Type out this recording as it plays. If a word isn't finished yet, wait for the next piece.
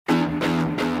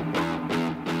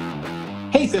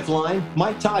fifth line,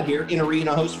 Mike Todd here,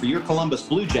 in-arena host for your Columbus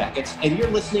Blue Jackets, and you're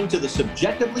listening to the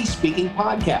Subjectively Speaking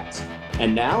podcast.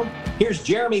 And now, here's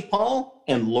Jeremy Paul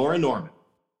and Laura Norman.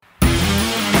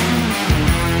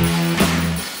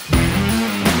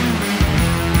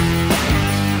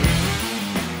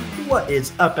 What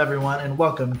is up, everyone, and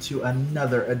welcome to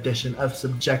another edition of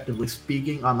Subjectively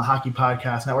Speaking on the Hockey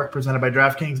Podcast Network, presented by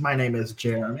DraftKings. My name is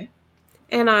Jeremy.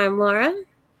 And I'm Laura.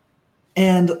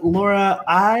 And Laura,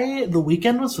 the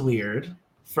weekend was weird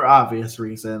for obvious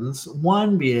reasons.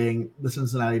 One being the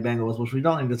Cincinnati Bengals, which we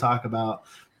don't need to talk about,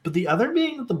 but the other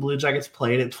being that the Blue Jackets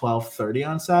played at 12:30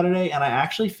 on Saturday, and I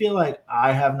actually feel like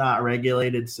I have not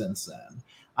regulated since then.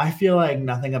 I feel like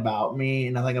nothing about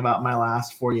my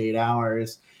last 48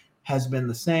 hours has been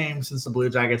the same since the Blue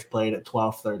Jackets played at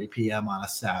 12:30 p.m. on a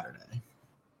Saturday.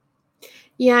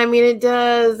 Yeah, I mean, it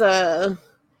does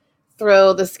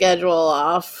throw the schedule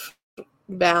off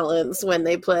balance when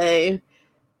they play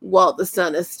while the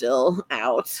sun is still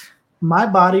out. My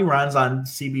body runs on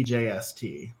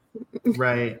CBJST,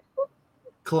 right?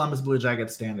 Columbus Blue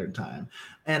Jackets Standard Time.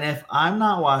 And if I'm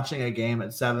not watching a game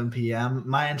at 7 p.m.,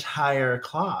 my entire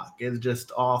clock is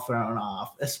just all thrown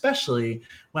off, especially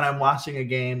when I'm watching a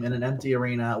game in an empty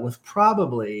arena with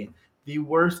probably the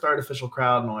worst artificial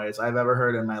crowd noise I've ever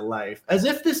heard in my life. As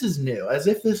if this is new, as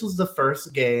if this was the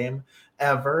first game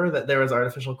ever that there was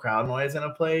artificial crowd noise in a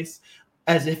place,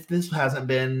 as if this hasn't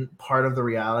been part of the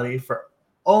reality for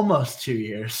almost 2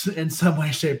 years in some way,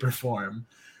 shape, or form.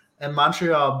 And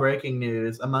Montreal, breaking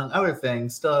news, among other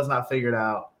things, still has not figured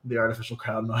out the artificial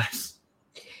crowd noise.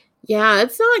 Yeah,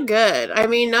 it's not good. I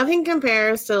mean, nothing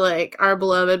compares to, like, our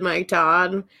beloved Mike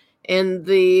Todd and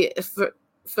the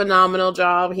phenomenal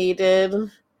job he did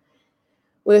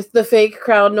with the fake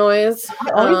crowd noise.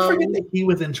 I always forget that he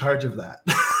was in charge of that.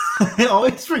 I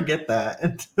always forget that.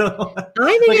 Until,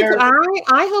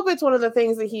 I hope it's one of the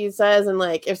things that he says, and,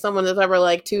 like, if someone is ever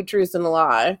like two truths and a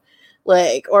lie.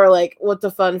 Like, or like, what's a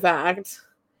fun fact?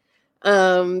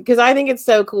 Because I think it's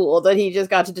so cool that he just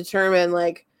got to determine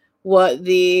like what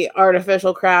the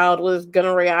artificial crowd was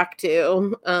gonna react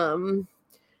to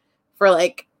for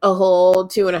like a whole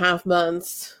 2.5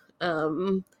 months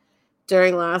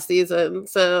during last season.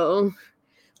 So,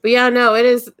 but yeah, no, it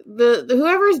is the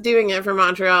whoever's doing it for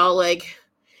Montreal, like,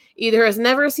 either has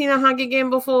never seen a hockey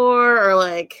game before or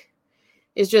like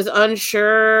is just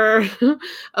unsure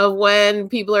of when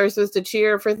people are supposed to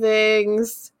cheer for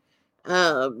things.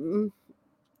 So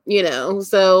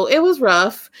it was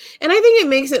rough. And I think it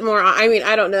makes it more, I mean,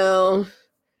 I don't know.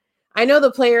 I know the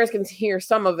players can hear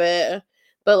some of it,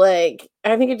 but like,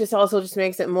 I think it just also just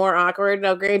makes it more awkward.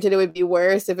 Now, granted, it would be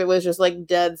worse if it was just like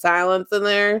dead silence in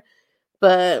there,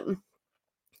 but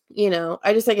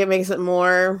I just think it makes it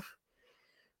more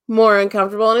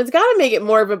uncomfortable, and it's got to make it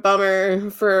more of a bummer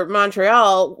for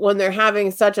Montreal when they're having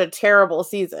such a terrible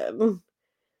season.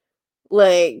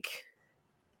 Like,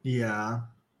 yeah,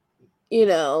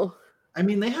 I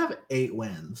mean, they have 8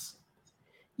 wins.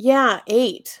 Yeah,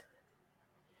 8.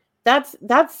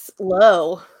 That's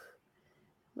low.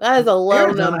 That is a low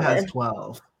Arizona number. has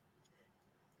 12.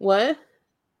 What?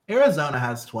 Arizona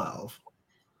has 12.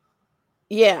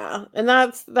 Yeah, and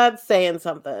that's saying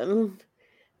something.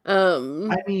 I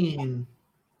mean,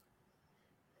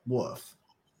 woof.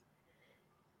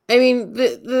 I mean,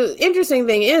 the interesting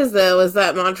thing is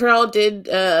that Montreal did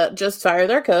just fire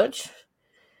their coach.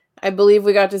 I believe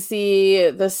we got to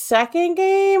see the second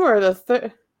game or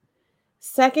the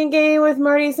second game with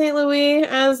Marty St. Louis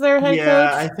as their head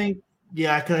coach.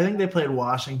 Because I think they played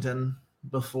Washington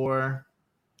before.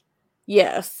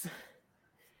 Yes.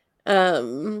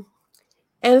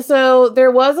 And so there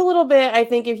was a little bit, I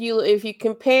think, if you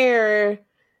compare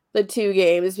the two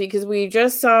games, because we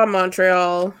just saw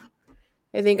Montreal,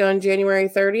 I think, on January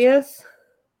 30th.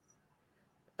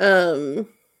 Hold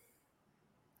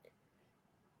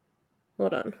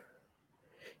on.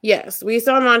 Yes, we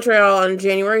saw Montreal on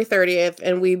January 30th,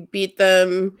 and we beat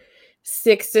them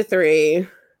 6-3.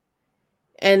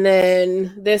 And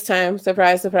then this time,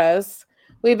 surprise, surprise,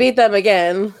 we beat them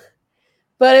again.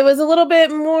 But it was a little bit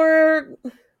more,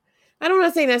 I don't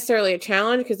want to say necessarily a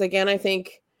challenge, because again, I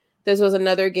think this was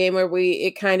another game where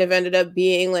it kind of ended up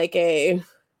being like a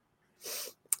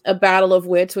battle of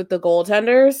wits with the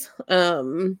goaltenders.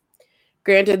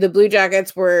 Granted, the Blue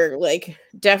Jackets were like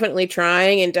definitely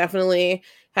trying and definitely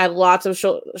had lots of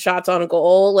shots on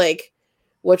goal, like,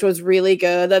 which was really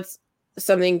good. That's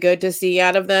something good to see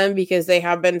out of them, because they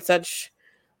have been such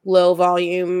low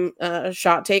volume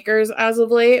shot takers as of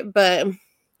late. But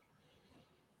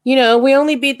we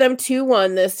only beat them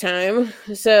 2-1 this time.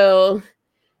 So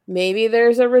maybe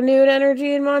there's a renewed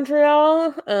energy in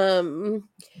Montreal.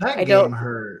 That game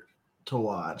hurt to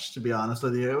watch, to be honest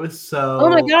with you. It was so... Oh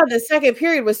my God, the second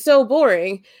period was so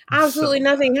boring. Absolutely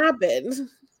nothing happened.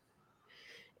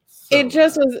 It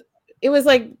just was, it was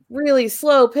like really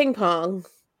slow ping pong.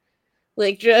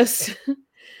 Like just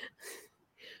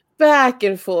back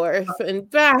and forth and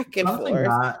back and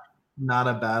forth. Not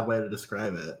a bad way to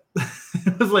describe it.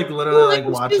 It was like literally like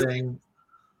watching.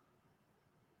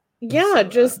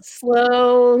 Just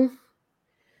slow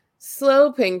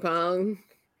ping pong.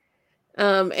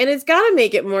 And it's got to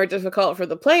make it more difficult for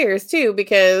the players too,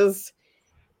 because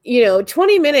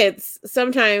 20 minutes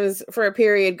sometimes for a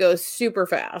period goes super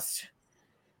fast.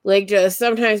 Like just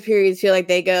sometimes periods feel like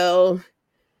they go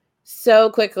so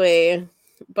quickly.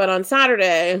 But on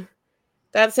Saturday,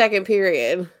 that second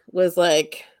period was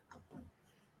like,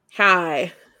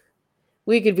 hi,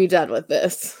 we could be done with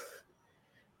this.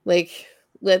 Like,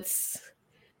 let's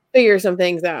figure some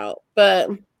things out. But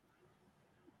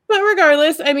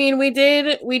regardless, I mean, we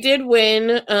did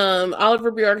win.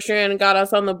 Oliver Bjorkstrand got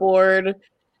us on the board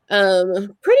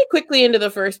pretty quickly into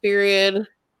the first period.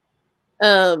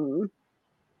 Scoring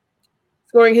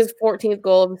his 14th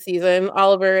goal of the season.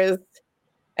 Oliver is,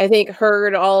 I think,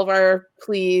 heard all of our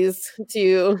pleas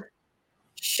to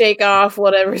shake off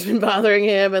whatever's been bothering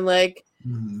him and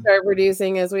start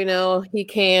producing as we know he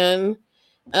can.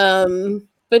 But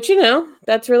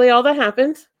that's really all that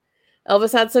happened.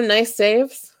 Elvis had some nice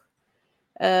saves.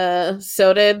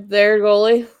 So did their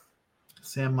goalie.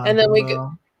 Sam Montembeau. And then we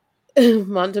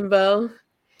Montembeau.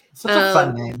 Such a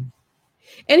fun name.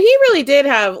 And he really did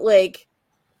have,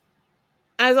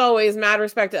 as always, mad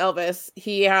respect to Elvis.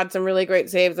 He had some really great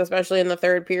saves, especially in the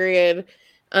third period.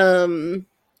 But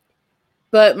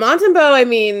Montembeau, I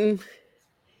mean,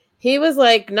 he was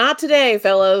like, not today,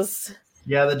 fellas.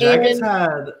 Yeah, the Jackets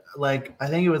had, I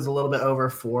think it was a little bit over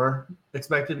 4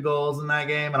 expected goals in that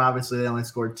game, and obviously they only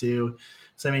scored 2.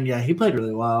 So, I mean, yeah, he played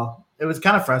really well. It was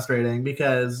kind of frustrating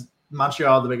because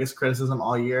Montreal, the biggest criticism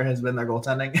all year has been their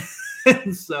goaltending.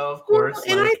 And so, of course.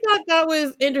 Well, and I thought that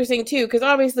was interesting, too, because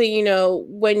obviously,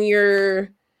 when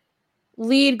your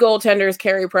lead goaltender is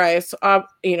Carey Price,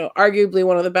 arguably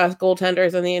one of the best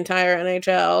goaltenders in the entire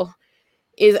NHL,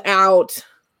 is out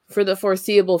for the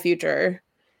foreseeable future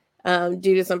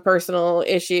due to some personal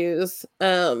issues.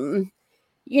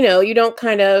 You don't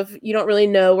really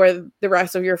know where the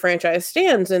rest of your franchise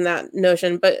stands in that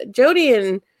notion. But Jody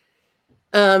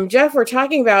and Jeff were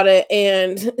talking about it,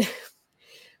 and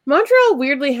Montreal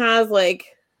weirdly has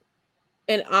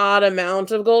an odd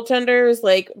amount of goaltenders,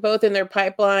 both in their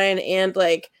pipeline and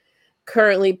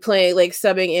currently playing,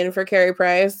 subbing in for Carey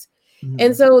Price. Mm-hmm.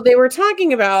 And so they were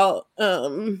talking about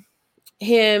him,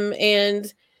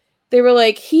 and they were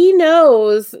like, he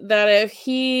knows that if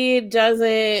he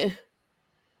doesn't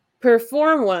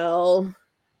perform well,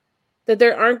 that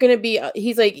there aren't going to be,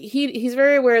 he's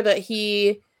very aware that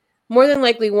he more than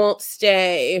likely won't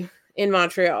stay in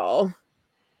Montreal.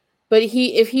 But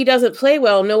if he doesn't play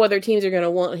well, no other teams are going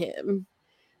to want him.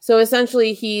 So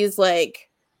essentially he's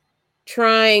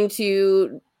trying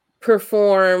to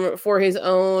perform for his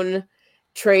own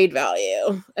trade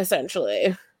value,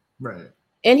 essentially. Right.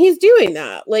 And he's doing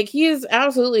that. He is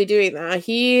absolutely doing that.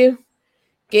 He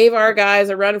gave our guys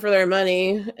a run for their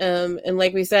money. And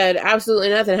like we said, absolutely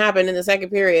nothing happened in the second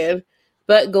period,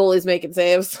 but goalies making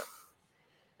saves.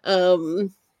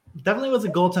 Definitely was a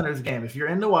goaltender's game. If you're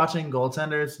into watching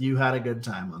goaltenders, you had a good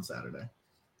time on Saturday.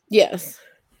 Yes.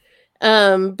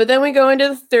 But then we go into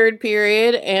the third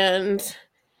period, and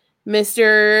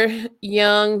Mr.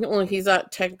 Young, well, he's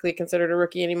not technically considered a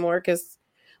rookie anymore because,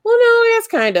 well, no, yes,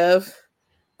 kind of.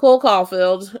 Cole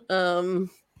Caulfield, the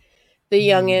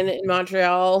youngin in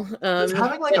Montreal. He's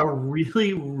having a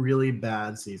really, really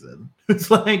bad season. It's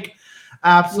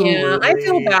absolutely. Yeah, I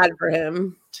feel bad for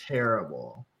him.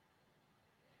 Terrible.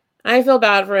 I feel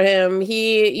bad for him.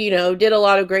 He, did a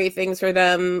lot of great things for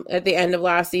them at the end of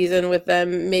last season with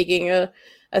them making a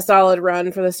solid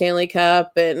run for the Stanley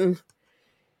Cup. And,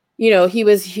 he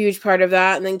was a huge part of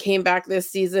that, and then came back this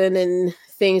season and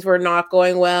things were not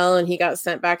going well. And he got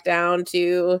sent back down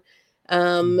to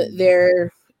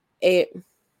their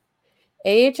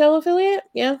AHL affiliate.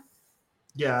 Yeah.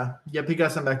 Yeah. Yep. He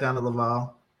got sent back down to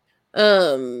Laval.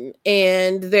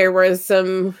 And there was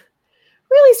some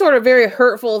really sort of very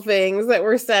hurtful things that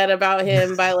were said about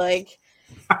him by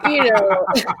and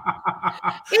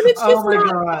it's just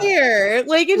not fair.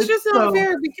 It's just not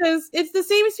fair, because it's the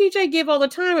same speech I give all the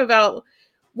time about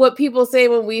what people say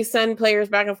when we send players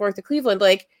back and forth to Cleveland.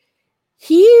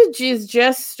 He is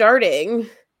just starting.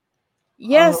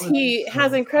 Yes, he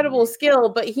has incredible skill,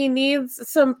 but he needs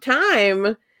some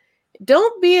time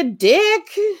don't be a dick.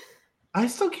 I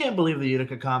still can't believe the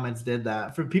Utica Comets did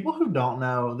that. For people who don't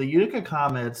know, the Utica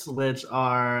Comets, which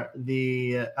are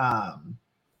the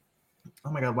oh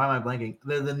my god, why am I blanking?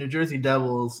 They're the New Jersey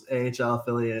Devils AHL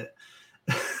affiliate.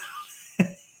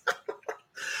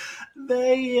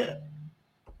 They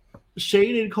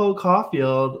shaded Cole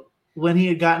Caulfield when he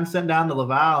had gotten sent down to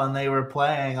Laval, and they were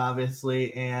playing,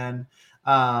 obviously, and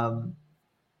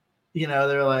you know,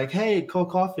 they're like, "Hey, Cole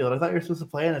Caulfield, I thought you were supposed to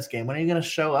play in this game. When are you going to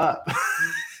show up?"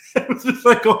 It was just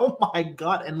like, oh my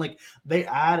god, and like they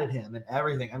added him and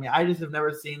everything. I mean, I just have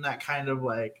never seen that kind of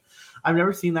I've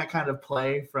never seen that kind of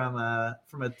play from a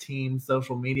team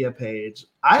social media page.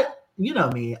 You know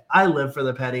me, I live for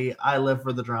the petty, I live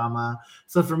for the drama.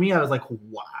 So for me, I was like,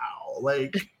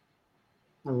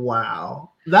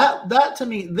 wow. That to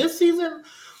me, this season,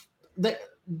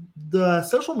 the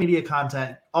social media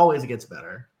content always gets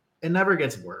better. It never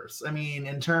gets worse. I mean,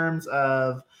 in terms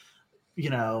of, you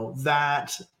know,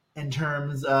 that, in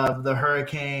terms of the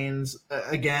Hurricanes,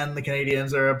 again, the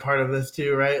Canadians are a part of this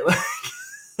too, right?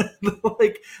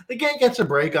 Like they can't catch a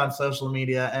break on social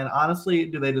media, and honestly,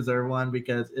 do they deserve one?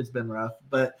 Because it's been rough.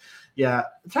 But yeah,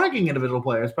 tagging individual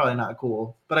players is probably not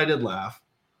cool, but I did laugh.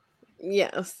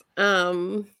 Yes.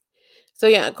 So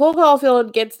yeah, Cole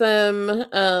Caulfield gets them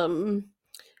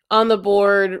on the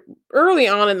board early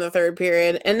on in the third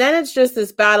period, and then it's just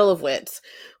this battle of wits,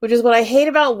 which is what I hate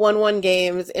about 1-1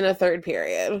 games in a third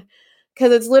period,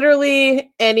 because it's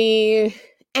literally any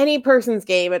person's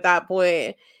game at that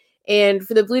point. And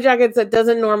for the Blue Jackets, that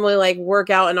doesn't normally like work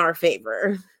out in our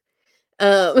favor.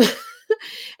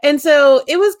 And so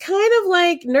it was kind of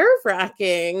like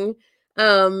nerve-wracking.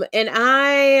 And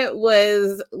I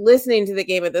was listening to the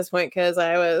game at this point because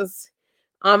I was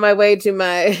on my way to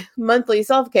my monthly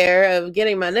self-care of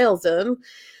getting my nails done.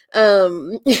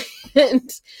 And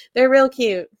they're real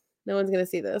cute. No one's going to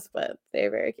see this, but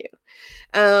they're very cute.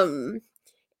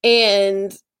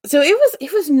 And so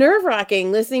it was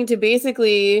nerve-wracking listening to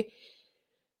basically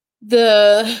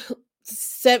the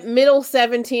middle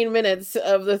 17 minutes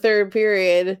of the third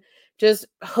period, just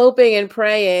hoping and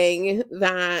praying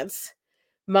that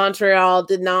Montreal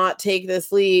did not take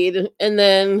this lead. And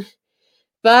then,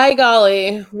 by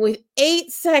golly, with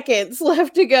 8 seconds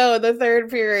left to go in the third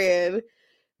period,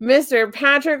 Mr.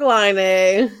 Patrik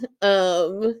Laine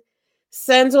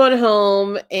sends one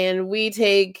home, and we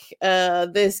take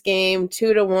this game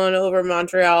 2-1 over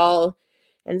Montreal,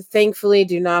 and thankfully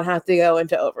do not have to go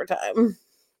into overtime.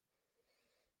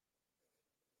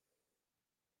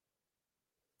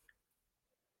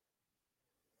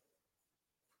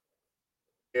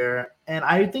 And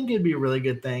I think it'd be a really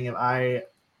good thing if I,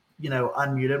 you know,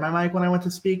 unmuted my mic when I went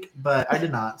to speak, but I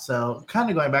did not. So kind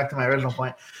of going back to my original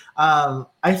point,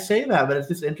 I say that, but it's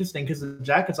just interesting because the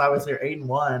Jackets obviously are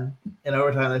 8-1 in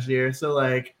overtime this year. So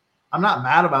like, I'm not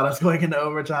mad about us going into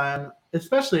overtime,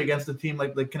 especially against a team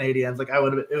like the Canadians. Like it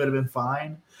would have been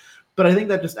fine, but I think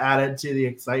that just added to the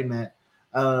excitement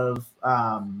of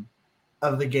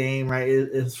the game. Right,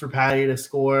 is for Patty to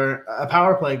score a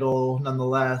power play goal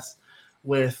nonetheless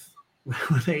with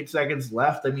 8 seconds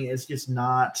left. I mean, it's just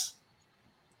not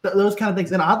those kind of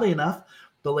things. And oddly enough,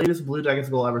 the latest Blue Jackets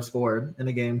goal ever scored in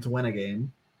a game to win a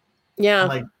game. Yeah,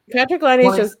 like Patrik Laine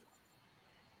is just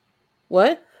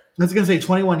what? I was gonna say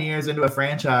 21 years into a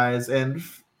franchise, and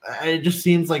it just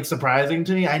seems like surprising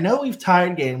to me. I know we've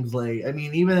tied games late. I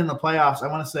mean, even in the playoffs, I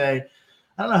want to say,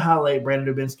 I don't know how late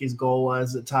Brandon Dubinsky's goal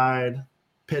was that tied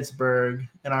Pittsburgh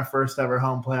in our first ever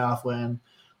home playoff win,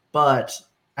 but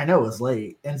I know it was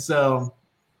late. And so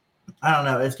I don't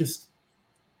know. It's just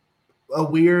a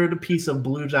weird piece of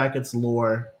Blue Jackets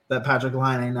lore that Patrik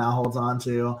Laine now holds on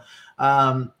to.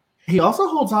 He also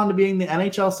holds on to being the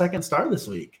NHL second star this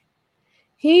week.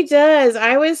 He does.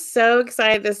 I was so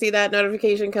excited to see that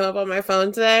notification come up on my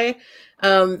phone today,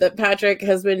 that Patrik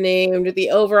has been named the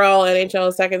overall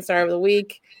NHL second star of the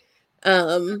week.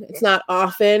 It's not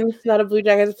often that a Blue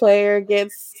Jackets player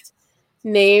gets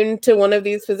named to one of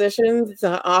these positions. It's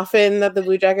not often that the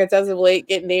Blue Jackets as of late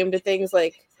get named to things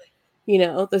like, you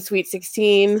know, the Sweet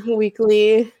 16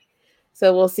 weekly.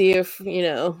 So we'll see if, you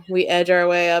know, we edge our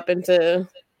way up into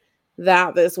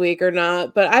that this week or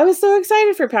not. But I was so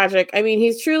excited for Patrik. I mean,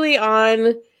 he's truly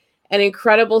on an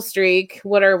incredible streak.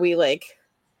 What are we, like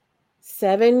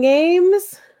 7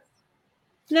 games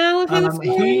now of him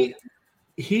scoring?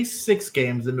 He's 6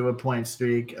 games into a point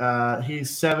streak. He's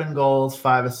 7 goals,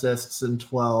 5 assists, and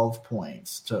 12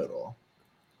 points total.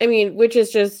 I mean, which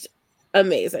is just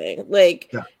amazing. Like,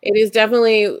 yeah. It is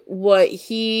definitely what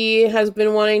he has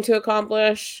been wanting to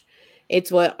accomplish. It's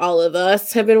what all of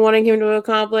us have been wanting him to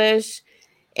accomplish.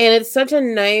 And it's such a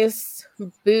nice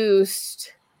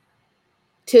boost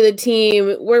to the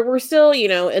team where we're still,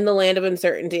 in the land of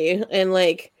uncertainty. And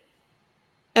like,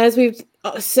 as we've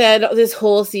said this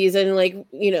whole season, like,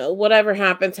 whatever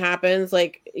happens.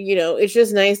 Like, it's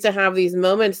just nice to have these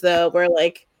moments though, where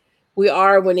like we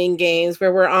are winning games,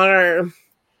 where we're on our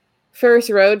first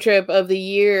road trip of the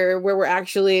year, where we're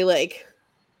actually like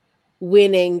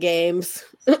winning games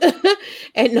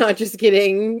and not just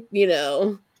getting,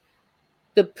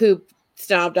 the poop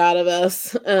stomped out of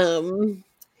us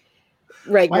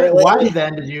regularly. Why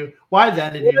then did you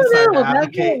decide to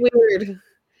advocate? That's weird.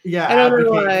 Yeah, I don't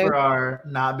know advocate why. for our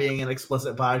not being an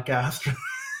explicit podcast.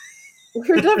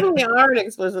 We definitely are an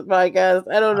explicit podcast.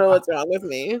 I don't know what's wrong with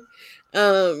me.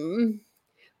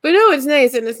 But no, it's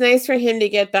nice, and it's nice for him to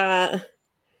get that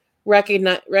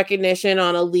recognition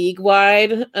on a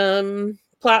league-wide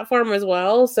platform as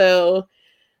well. So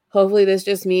hopefully this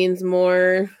just means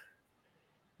more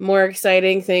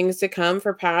exciting things to come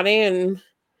for Patty, and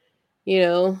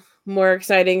more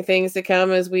exciting things to come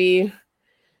as we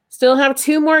still have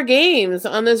 2 more games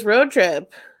on this road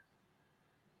trip.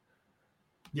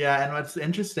 Yeah, and what's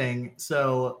interesting,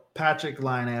 so Patrik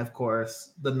Laine, of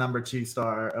course, the number 2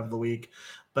 star of the week,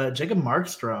 but Jacob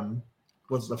Markstrom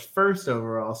was the first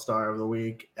overall star of the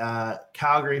week,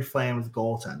 Calgary Flames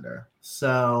goaltender.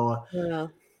 So,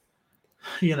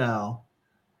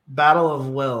 battle of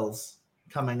wills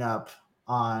coming up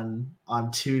on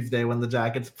Tuesday when the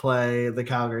Jackets play the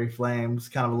Calgary Flames.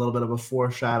 Kind of a little bit of a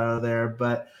foreshadow there,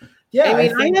 but yeah,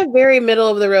 I have very middle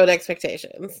of the road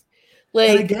expectations. Like,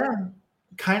 and again,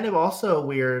 kind of also a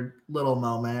weird little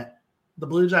moment. The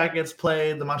Blue Jackets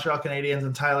played the Montreal Canadiens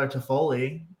and Tyler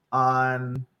Toffoli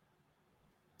on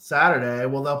Saturday.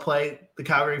 Well, they'll play the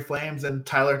Calgary Flames and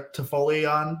Tyler Toffoli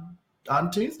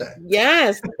on Tuesday.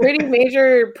 Yes, pretty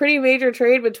major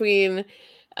trade between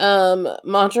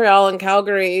Montreal and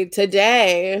Calgary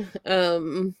today,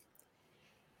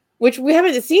 which we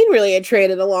haven't seen really a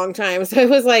trade in a long time. So it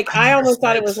was like, I almost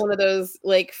thought it was one of those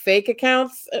like fake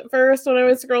accounts at first when I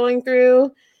was scrolling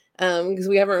through, because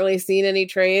we haven't really seen any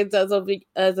trades as of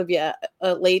yet.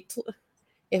 Late,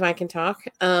 if I can talk.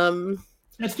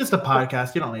 It's just a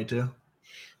podcast. You don't need to.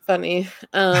 Funny.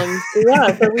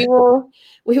 Yeah, so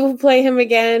we will play him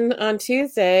again on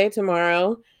Tuesday,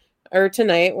 tomorrow, or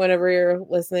tonight, whenever you're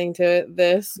listening to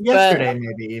this. Yesterday,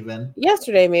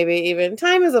 maybe even.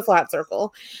 Time is a flat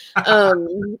circle.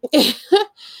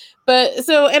 But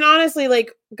so, and honestly,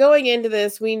 like going into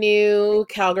this, we knew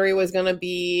Calgary was going to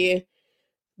be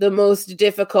the most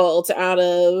difficult out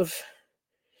of,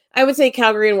 I would say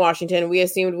Calgary and Washington, we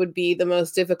assumed would be the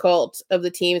most difficult of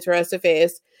the teams for us to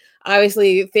face.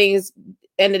 Obviously, things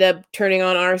ended up turning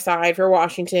on our side for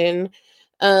Washington.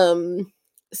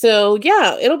 So,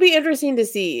 yeah, it'll be interesting to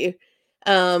see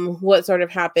what sort of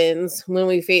happens when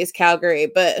we face Calgary.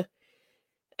 But,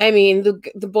 I mean,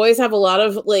 the boys have a lot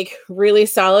of, like, really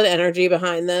solid energy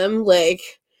behind them. Like,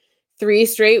 3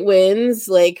 straight wins,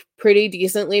 like, pretty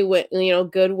decently,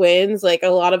 good wins. Like, a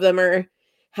lot of them are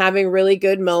having really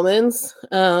good moments.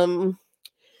 So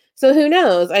who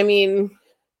knows? I mean,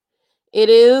 it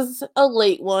is a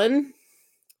late one.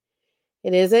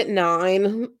 It is at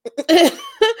 9.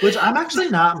 Which I'm actually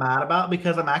not mad about,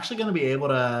 because I'm actually going to be able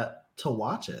to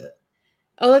watch it.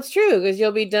 Oh, that's true, because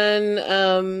you'll be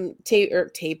done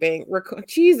taping.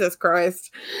 Jesus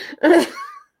Christ.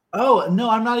 Oh, no,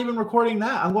 I'm not even recording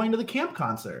that. I'm going to the camp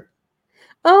concert.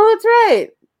 Oh, that's right.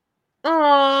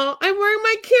 Oh, I'm wearing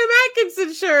my Kim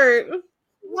Atkinson shirt.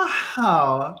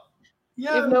 Wow.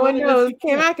 Yeah. If no one knows,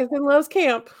 Kim Atkinson loves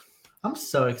camp. I'm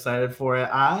so excited for it.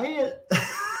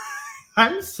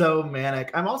 I'm so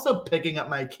manic. I'm also picking up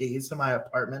my keys to my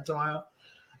apartment tomorrow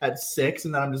at 6,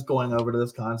 and then I'm just going over to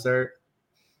this concert.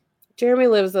 Jeremy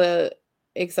lives a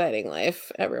exciting life,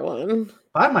 everyone.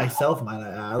 By myself, might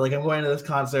I add. Like, I'm going to this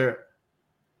concert,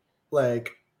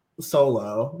 like,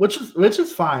 solo, which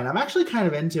is fine. I'm actually kind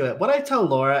of into it. What I tell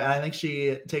Laura, and I think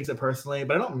she takes it personally,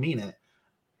 but I don't mean it.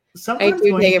 Sometimes I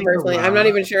do take it personally. I'm not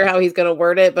even sure how he's going to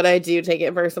word it, but I do take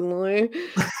it personally.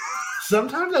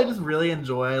 Sometimes I just really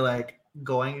enjoy, like,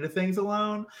 going to things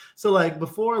alone. So, like,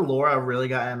 before Laura really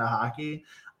got into hockey,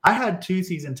 I had 2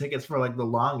 season tickets for like the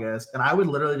longest, and I would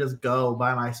literally just go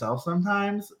by myself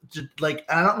sometimes. Just like,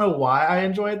 I don't know why I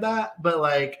enjoyed that, but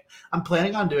like, I'm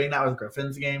planning on doing that with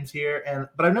Griffin's games here.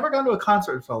 But I've never gone to a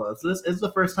concert solo. So this is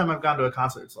the first time I've gone to a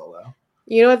concert solo.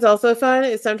 You know what's also fun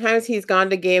is sometimes he's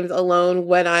gone to games alone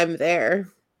when I'm there.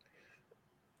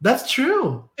 That's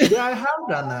true. Yeah, I have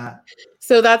done that.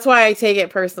 So that's why I take it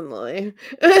personally.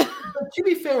 But to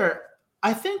be fair,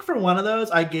 I think for one of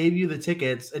those, I gave you the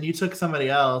tickets and you took somebody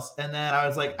else. And then I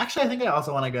was like, actually, I think I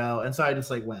also want to go. And so I just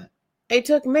like went. I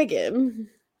took Megan.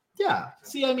 Yeah.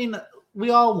 See, I mean, we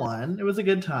all won. It was a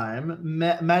good time.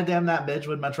 Madame that bitch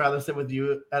would much rather sit with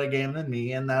you at a game than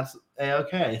me, and that's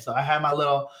okay. So I had my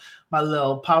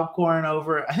little popcorn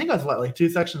over. I think I was like 2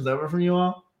 sections over from you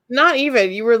all. Not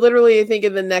even. You were literally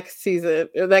thinking the next season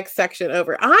or next section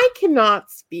over. I cannot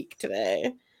speak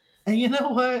today. And you know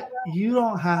what? You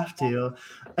don't have to,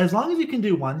 as long as you can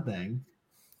do one thing.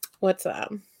 What's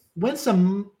that? Win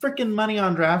some freaking money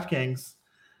on DraftKings.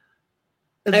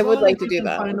 I would like to do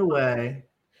that. Find a way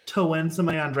to win some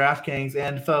money on DraftKings.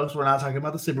 And folks, we're not talking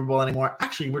about the Super Bowl anymore.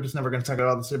 Actually, we're just never going to talk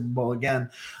about the Super Bowl again.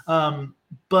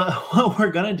 But what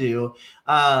we're going to do,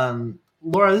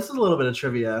 Laura, this is a little bit of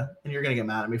trivia, and you're going to get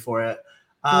mad at me for it.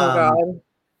 Oh, God.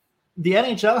 The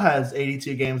NHL has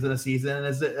 82 games in a season.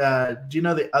 Do you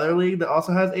know the other league that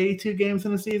also has 82 games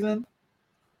in a season?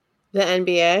 The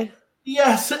NBA?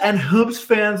 Yes, and Hoops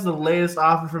fans, the latest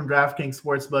offer from DraftKings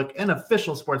Sportsbook, an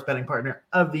official sports betting partner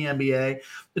of the NBA.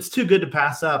 It's too good to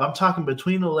pass up. I'm talking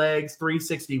between the legs,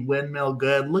 360 windmill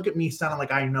good. Look at me sounding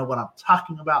like I know what I'm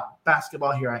talking about.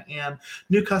 Basketball, here I am.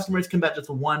 New customers can bet just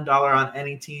 $1 on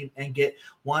any team and get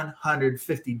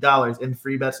 $150 in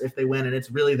free bets if they win, and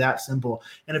it's really that simple.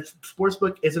 And if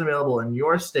Sportsbook isn't available in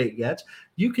your state yet,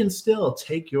 you can still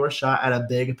take your shot at a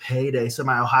big payday. So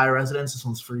my Ohio residents, this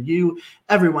one's for you.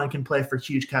 Everyone can play for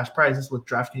huge cash prizes with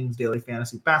DraftKings Daily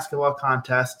Fantasy Basketball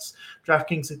contests.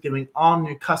 DraftKings is giving all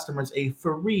new customers a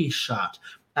free shot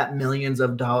at millions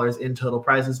of dollars in total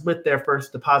prizes with their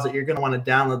first deposit. You're going to want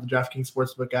to download the DraftKings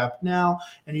Sportsbook app now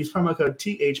and use promo code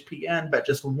THPN. Bet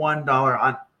just $1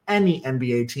 on any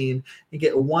NBA team and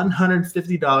get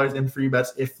 $150 in free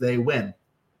bets if they win.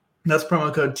 That's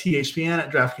promo code THPN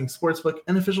at DraftKings Sportsbook,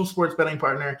 an official sports betting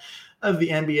partner of the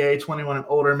NBA. 21 and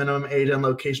older. Minimum age and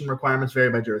location requirements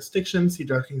vary by jurisdiction. See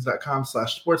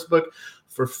DraftKings.com/sportsbook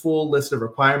for full list of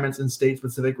requirements and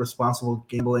state-specific responsible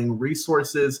gambling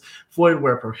resources. Void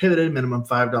where prohibited. Minimum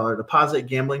 $5 deposit.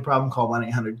 Gambling problem? Call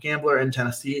 1-800-GAMBLER. In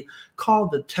Tennessee, call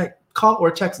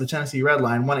or text the Tennessee Red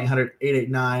Line,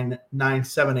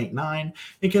 1-800-889-9789.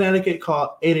 In Connecticut,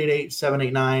 call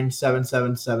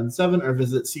 888-789-7777 or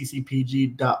visit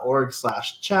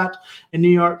ccpg.org/chat. In New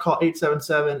York, call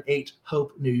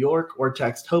 877-8-HOPE-NEW YORK or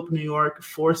text HOPE New York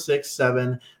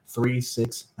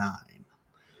 467-369.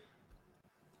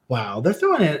 Wow, they're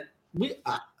throwing it.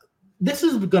 This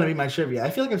is going to be my trivia. I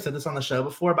feel like I've said this on the show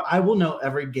before, but I will know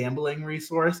every gambling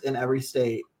resource in every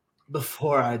state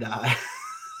before I die.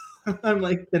 I'm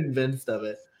like convinced of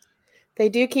it. They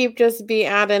do keep just be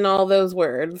adding all those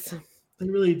words. They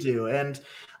really do. And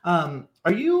have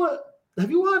you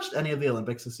watched any of the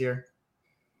Olympics this year?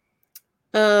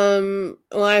 Well,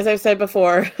 as I've said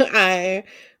before, I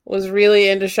was really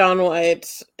into Shaun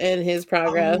White and his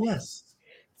progress. Oh, yes.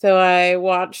 So I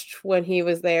watched when he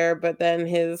was there, but then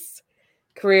his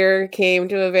career came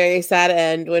to a very sad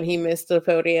end when he missed the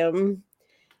podium.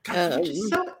 God, it's just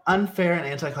so unfair and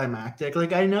anticlimactic.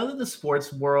 Like, I know that the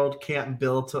sports world can't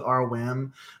build to our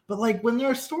whim, but like when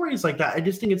there are stories like that, I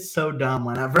just think it's so dumb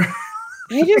whenever.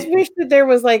 I just wish that there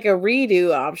was like a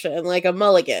redo option, like a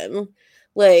mulligan.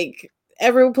 Like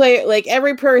every player, like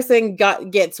every person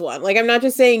gets one. Like I'm not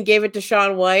just saying give it to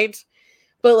Shaun White,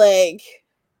 but like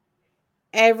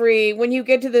when you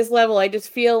get to this level, I just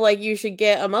feel like you should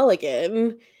get a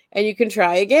mulligan and you can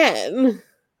try again.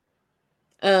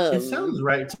 It sounds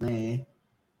right to me.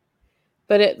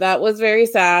 But that was very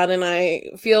sad, and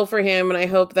I feel for him, and I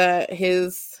hope that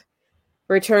his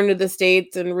return to the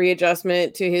States and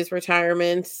readjustment to his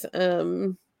retirement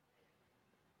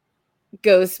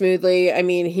goes smoothly. I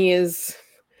mean, he is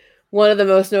one of the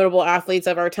most notable athletes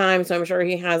of our time, so I'm sure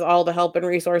he has all the help and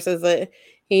resources that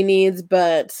he needs,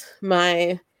 but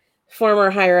my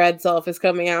former higher ed self is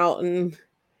coming out and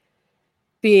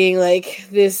being like,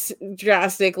 this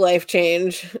drastic life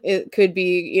change, it could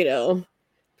be,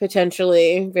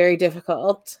 potentially very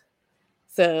difficult.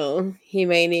 So he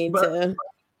may need to.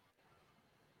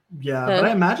 Yeah, but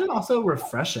I imagine also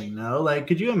refreshing, no? Like,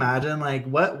 could you imagine, like,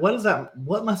 what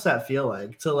must that feel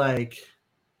like to, like...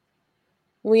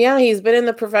 Well, yeah, he's been in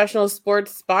the professional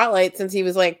sports spotlight since he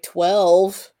was, like,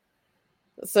 12.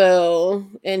 So,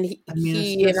 and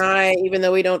he and I, even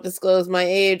though we don't disclose my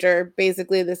age, are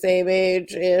basically the same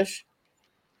age-ish.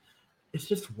 It's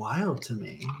just wild to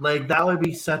me. Like, that would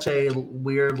be such a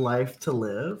weird life to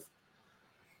live.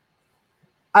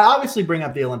 I obviously bring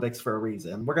up the Olympics for a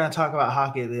reason. We're going to talk about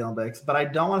hockey at the Olympics, but I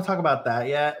don't want to talk about that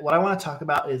yet. What I want to talk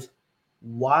about is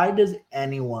why does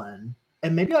anyone,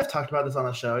 and maybe I've talked about this on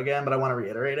the show again, but I want to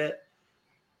reiterate it,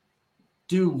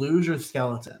 lose your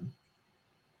skeleton?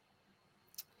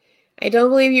 I don't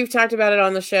believe you've talked about it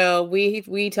on the show.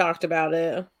 We talked about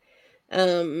it.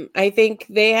 I think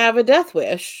they have a death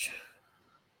wish.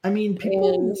 I mean,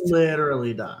 people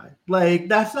literally die. Like,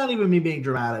 that's not even me being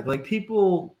dramatic. Like,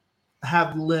 people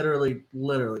have literally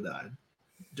died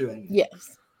doing it.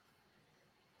 Yes.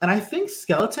 And I think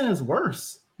skeleton is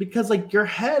worse because, like, your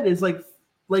head is like, do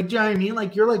you know what I mean?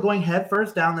 Like, you're like going head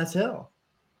first down this hill.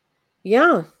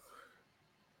 Yeah.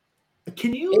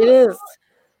 Can you? It is.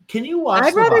 Can you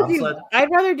watch the bobsled?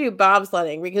 I'd rather do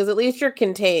bobsledding because at least you're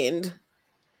contained.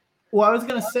 Well, I was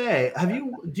gonna say,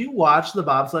 do you watch the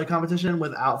bobsled competition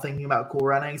without thinking about Cool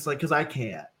Runnings? Like, because I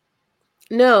can't.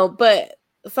 No, but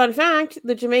fun fact: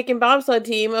 the Jamaican bobsled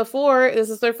team of 4, this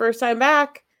is their first time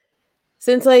back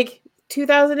since like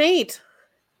 2008.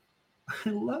 I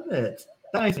love it.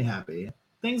 That makes me happy.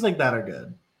 Things like that are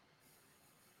good.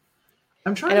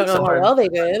 I'm trying. I don't know how well they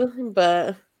did,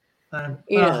 but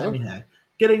you know. I mean, heck,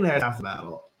 getting there is half the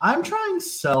battle. I'm trying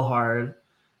so hard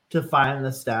to find the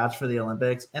stats for the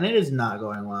Olympics, and it is not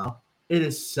going well. It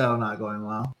is so not going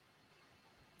well.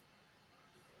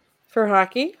 For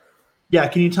hockey? Yeah,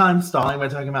 can you tell I'm stalling by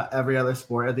talking about every other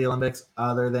sport at the Olympics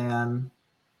other than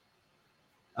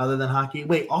hockey?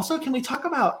 Wait, also, can we talk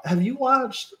about, have you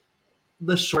watched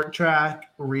the short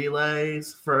track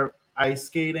relays for ice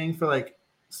skating, for like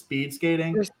speed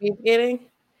skating? For speed skating?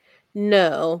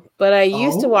 No, but I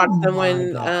used to watch them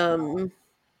when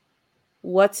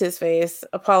what's his face?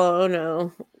 Apollo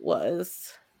Ono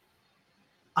was.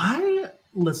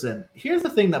 Listen, here's the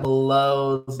thing that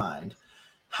blows my mind.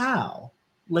 How?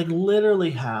 Like, literally,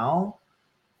 how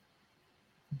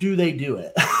do they do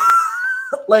it?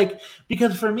 Like,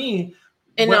 because for me,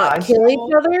 and not kill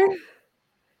each other.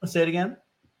 Say it again.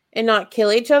 And not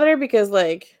kill each other because,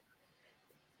 like,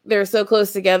 they're so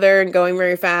close together and going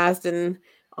very fast and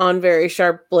on very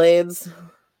sharp blades.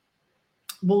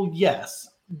 Well,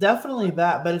 yes, definitely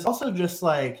that, but it's also just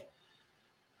like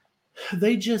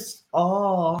they just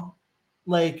all,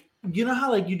 like, you know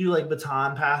how like you do like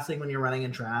baton passing when you're running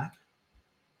in track?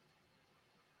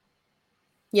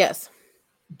 Yes.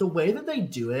 The way that they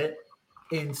do it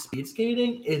in speed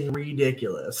skating is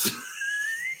ridiculous.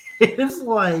 It is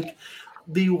like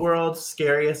the world's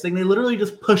scariest thing. They literally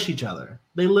just push each other.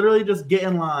 They literally just get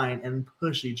in line and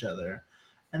push each other.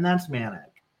 And that's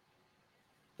manic.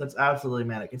 That's absolutely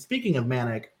manic. And speaking of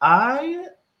manic, I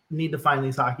need to find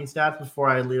these hockey stats before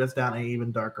I lead us down an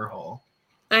even darker hole.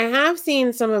 I have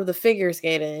seen some of the figure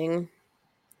skating,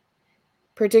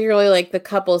 particularly like the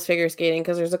couples figure skating,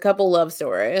 because there's a couple love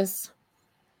stories.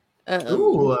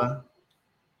 Ooh.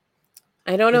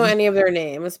 I don't know any of their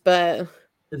names, but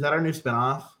is that our new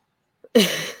spinoff?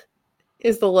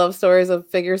 Is the love stories of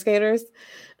figure skaters?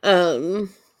 Well,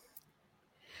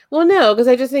 no, because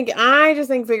I just think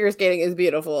figure skating is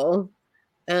beautiful.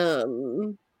 I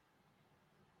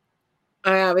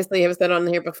obviously have said on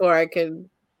here before I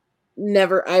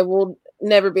will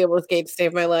never be able to skate to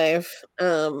save my life.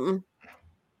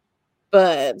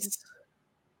 But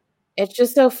it's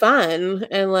just so fun,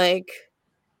 and like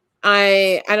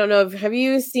I don't know if have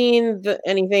you seen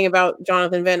anything about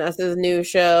Jonathan Van Ness's new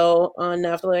show on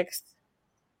Netflix?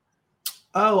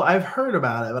 Oh, I've heard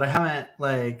about it, but I haven't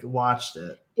like watched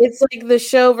it. It's like the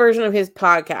show version of his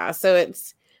podcast. So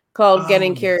it's called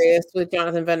Getting Curious with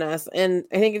Jonathan Van Ness. And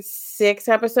I think it's 6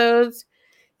 episodes.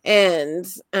 And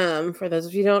for those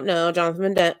of you who don't know,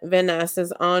 Jonathan Van Ness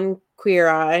is on Queer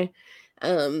Eye.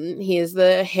 He is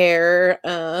the hair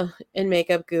and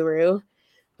makeup guru.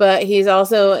 But he's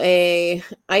also a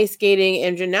ice skating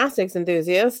and gymnastics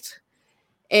enthusiast.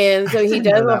 And so he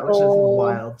does that, which is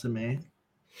wild to me.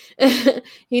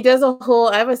 He does a whole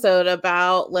episode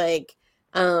about like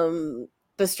the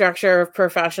structure of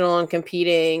professional and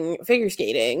competing figure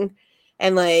skating,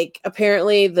 and like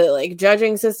apparently the like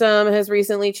judging system has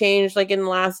recently changed like in the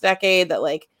last decade that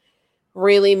like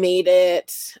really made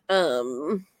it I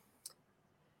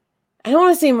don't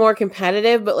want to say more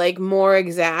competitive, but like more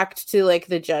exact to like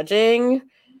the judging,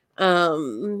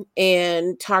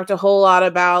 and talked a whole lot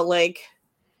about like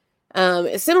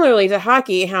similarly to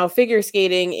hockey, how figure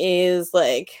skating is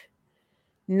like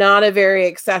not a very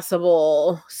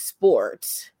accessible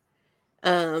sport,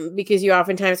 because you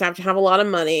oftentimes have to have a lot of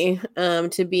money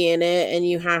to be in it, and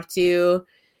you have to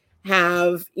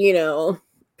have, you know,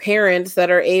 parents that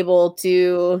are able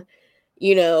to,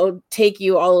 you know, take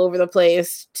you all over the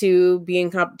place to be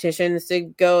in competitions, to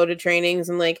go to trainings,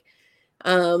 and like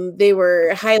they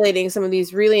were highlighting some of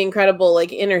these really incredible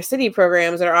like inner city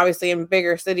programs that are obviously in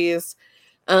bigger cities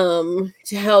to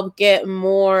help get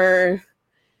more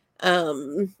I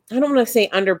don't want to say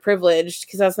underprivileged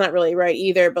because that's not really right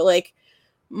either, but like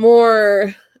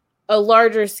a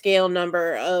larger scale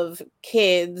number of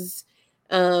kids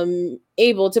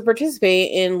able to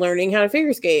participate in learning how to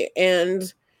figure skate.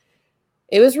 And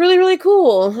it was really, really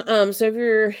cool. So if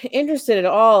you're interested at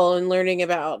all in learning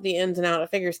about the ins and outs of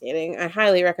figure skating, I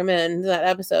highly recommend that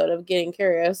episode of Getting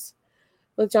Curious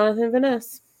with Jonathan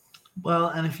Vaness. Well,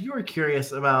 and if you were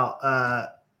curious about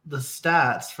the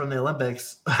stats from the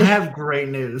Olympics, I have great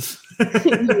news.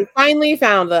 You finally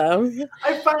found them.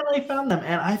 I finally found them,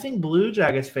 and I think Blue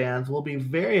Jackets fans will be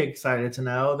very excited to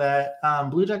know that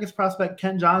Blue Jackets prospect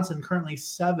Kent Johnson, currently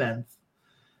 7th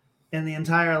in the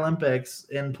entire Olympics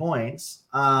in points.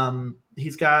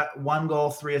 He's got 1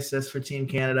 goal, 3 assists for Team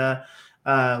Canada,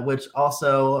 which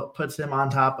also puts him on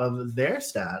top of their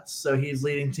stats. So he's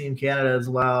leading Team Canada as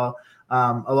well,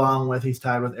 along with he's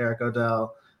tied with Eric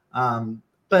Odell.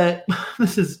 But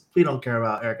we don't care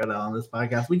about Eric Odell on this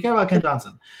podcast. We care about Kent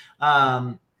Johnson.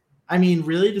 I mean,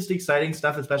 really just exciting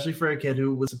stuff, especially for a kid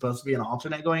who was supposed to be an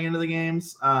alternate going into the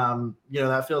games.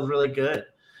 That feels really good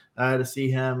to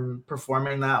see him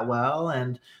performing that well.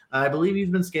 And I believe he's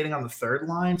been skating on the 3rd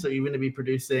line. So even to be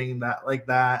producing that like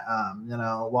that,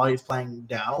 while he's playing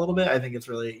down a little bit, I think it's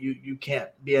really, you can't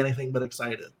be anything but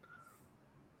excited.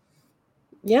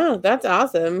 Yeah, that's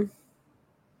awesome.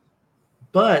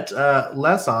 But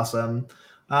less awesome,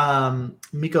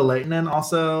 Mikko Laine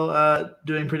also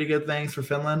doing pretty good things for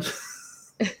Finland.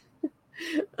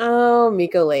 Oh,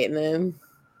 Mikko Laine.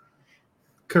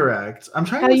 Correct. I'm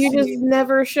trying How to you see. just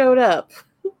never showed up.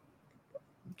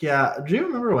 Yeah. Do you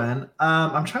remember when?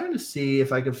 I'm trying to see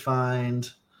if I could find.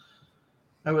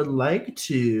 I would like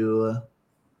to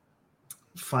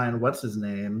find what's his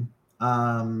name.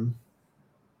 That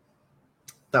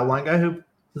one guy who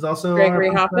is also Gregory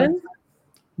Hoffman?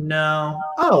 No.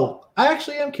 Oh, I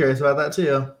actually am curious about that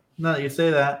too. Now that you say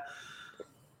that.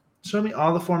 Show me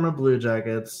all the former Blue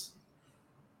Jackets.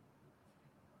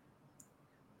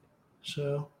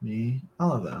 Show me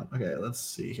all of them. Okay, let's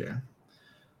see here.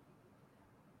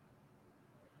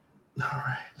 All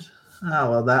right.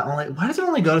 Oh, well, why does it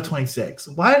only go to 26?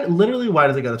 Why does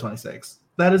it go to 26?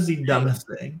 That is the dumbest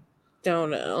thing. Don't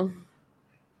know.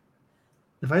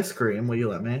 If I scream, will you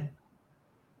let me?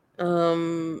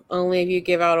 Only if you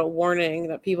give out a warning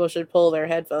that people should pull their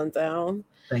headphones out.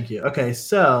 Thank you. Okay,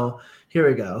 so here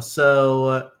we go.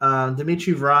 So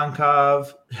Dmitry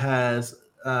Voronkov has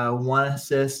 1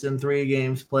 assist in 3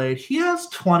 games played. He has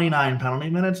 29 penalty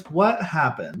minutes. What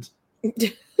happened?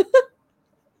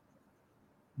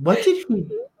 What did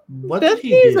he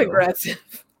do?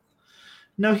 Aggressive.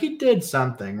 No, he did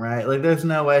something, right? Like, there's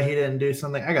no way he didn't do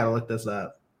something. I gotta look this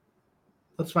up.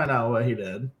 Let's find out what he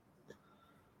did.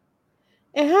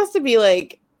 It has to be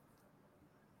like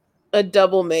a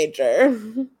double major.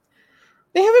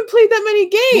 They haven't played that many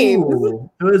games. Ooh,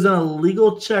 it was an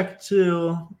illegal check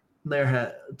to their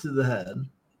head, to the head.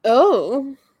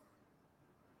 Oh.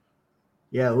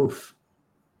 Yeah, oof.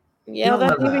 Yeah,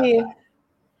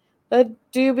 that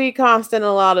do be costing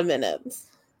a lot of minutes.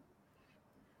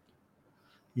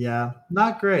 Yeah,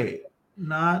 not great.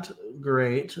 Not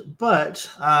great. But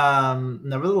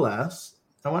nevertheless,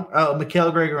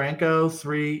 Mikhail Grigorenko,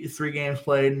 three games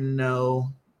played,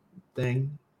 no things.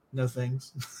 No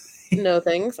things.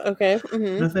 Okay.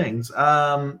 Mm-hmm. No things.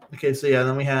 Okay, so yeah,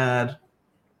 then we had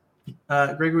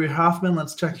Gregory Hoffman.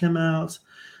 Let's check him out.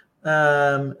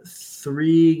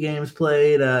 3 games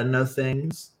played, no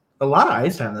things. A lot of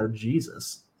ice time though.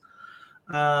 Jesus.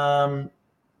 There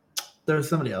was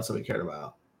somebody else that we cared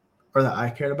about, or that I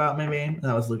cared about. Maybe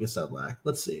that was Lucas Sedlak.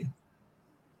 Let's see.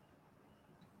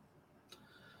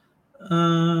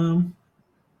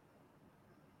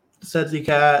 Sedzi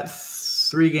Cat,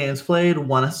 3 games played,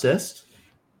 1 assist.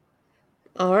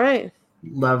 All right.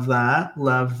 Love that.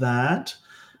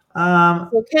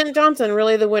 So Kent Johnson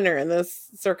really the winner in this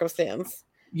circumstance.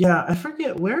 Yeah, I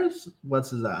forget what's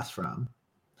his ass from.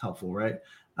 Helpful, right?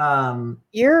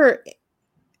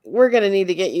 We're gonna need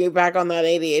to get you back on that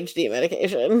ADHD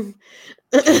medication.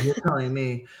 You're telling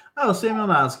me. Oh, Samuel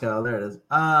Nazco. There it is.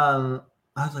 I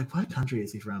was like, what country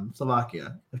is he from?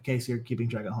 Slovakia, in case you're keeping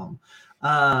track at home.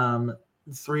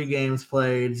 3 games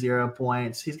played, 0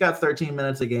 points. He's got 13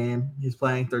 minutes a game. He's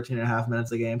playing 13 and a half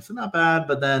minutes a game, so not bad.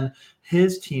 But then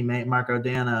his teammate, Marco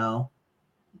Dano,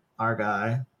 our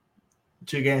guy,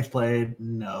 2 games played,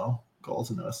 no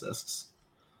goals and no assists.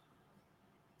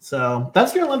 So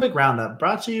that's your Olympic Roundup,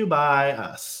 brought to you by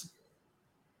us.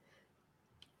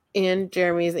 And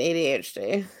Jeremy's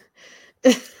ADHD.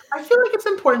 I feel like it's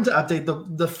important to update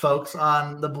the folks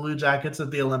on the Blue Jackets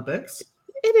at the Olympics.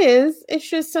 It is. It's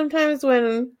just sometimes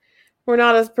when we're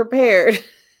not as prepared.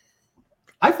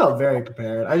 I felt very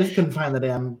prepared. I just couldn't find the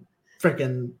damn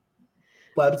freaking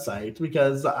website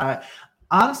because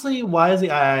honestly, why is the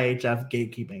IIHF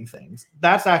gatekeeping things?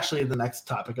 That's actually the next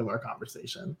topic of our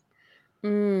conversation.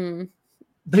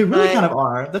 They really kind of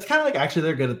are. That's kind of like, actually,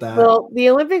 they're good at that. Well, the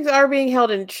Olympics are being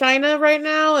held in China right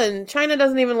now, and China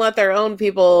doesn't even let their own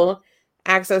people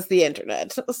access the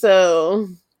internet. So,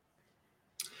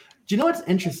 do you know what's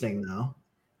interesting, though?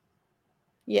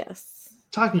 Yes.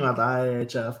 Talking about the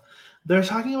IHF, they're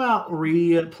talking about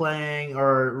replaying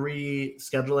or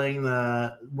rescheduling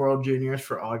the World Juniors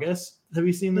for August. Have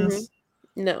you seen this?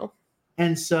 No.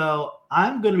 And so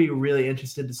I'm going to be really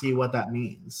interested to see what that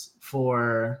means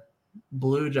for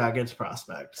Blue Jackets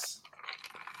prospects.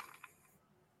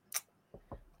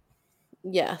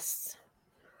 Yes.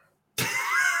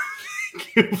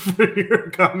 Thank you for your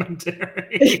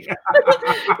commentary.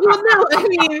 Well, no, I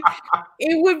mean,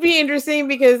 it would be interesting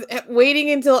because waiting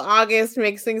until August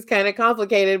makes things kind of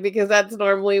complicated because that's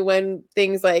normally when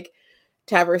things like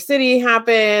Tabor City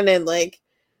happen and like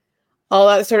all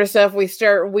that sort of stuff. We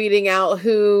start weeding out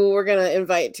who we're going to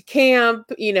invite to camp,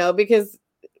 because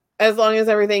as long as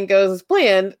everything goes as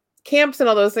planned, camps and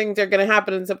all those things are going to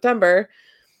happen in September.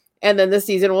 And then the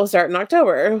season will start in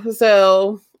October.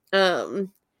 So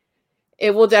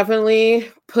it will definitely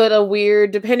put a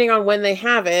weird, depending on when they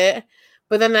have it.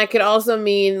 But then that could also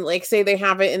mean, like, say they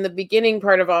have it in the beginning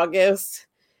part of August.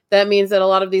 That means that a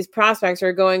lot of these prospects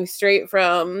are going straight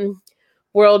from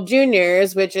World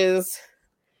Juniors, which is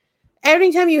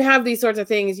anytime you have these sorts of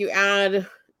things, you add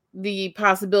the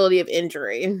possibility of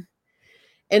injury.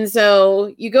 And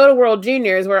so you go to World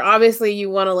Juniors where obviously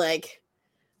you want to like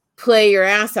play your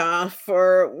ass off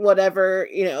for whatever,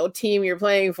 team you're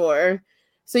playing for.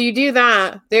 So you do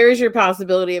that. There's your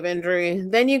possibility of injury.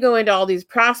 Then you go into all these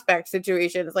prospect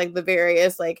situations, like the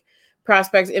various like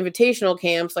prospects invitational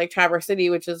camps, like Tabor City,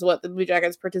 which is what the Blue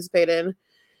Jackets participate in.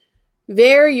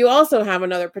 There you also have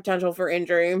another potential for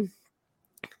injury.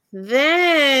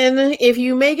 Then if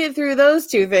you make it through those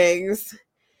two things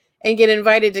and get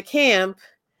invited to camp,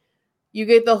 you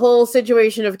get the whole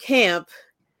situation of camp,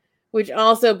 which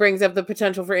also brings up the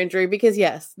potential for injury because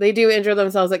yes, they do injure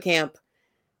themselves at camp.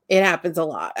 It happens a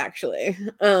lot, actually.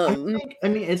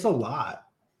 It's a lot.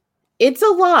 It's a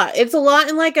lot. It's a lot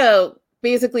in like a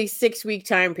basically 6-week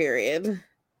time period.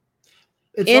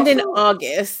 In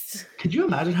August. Could you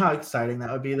imagine how exciting that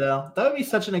would be, though? That would be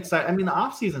such an exciting. The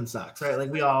off season sucks, right?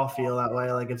 Like we all feel that way.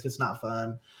 Like it's just not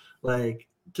fun. Like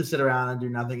to sit around and do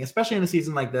nothing, especially in a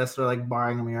season like this, where like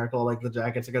barring a miracle, like the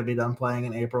Jackets are going to be done playing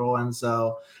in April, and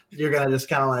so you're going to just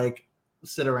kind of like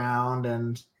sit around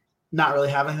and not really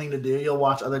have anything to do. You'll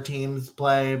watch other teams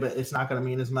play, but it's not going to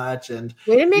mean as much. And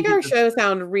way to make our show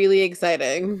sound really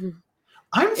exciting.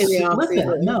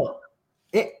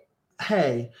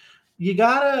 Hey, you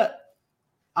gotta.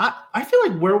 I feel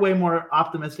like we're way more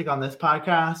optimistic on this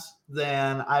podcast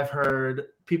than I've heard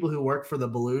people who work for the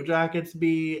Blue Jackets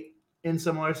be in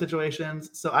similar situations.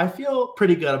 So I feel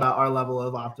pretty good about our level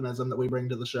of optimism that we bring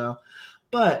to the show.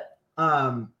 But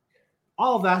all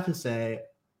of that to say,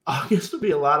 August would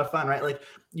be a lot of fun, right? Like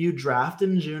you draft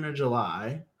in June or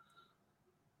July,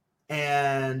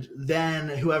 and then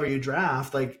whoever you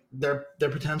draft, like they're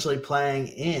potentially playing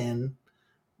in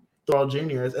the World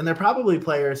Juniors, and they're probably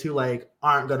players who like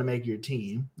aren't going to make your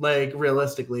team, like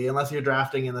realistically, unless you're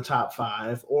drafting in the top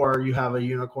 5 or you have a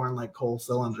unicorn like Cole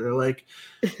Sillinger. Like,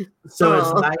 so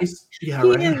it's nice. Yeah,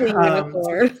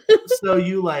 right. So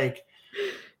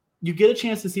you get a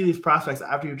chance to see these prospects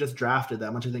after you just drafted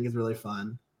them, which I think is really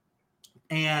fun.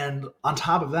 And on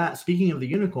top of that, speaking of the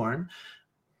unicorn,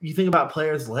 you think about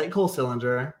players like Cole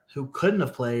Sillinger who couldn't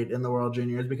have played in the World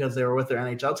Juniors because they were with their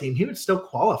NHL team. He would still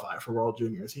qualify for World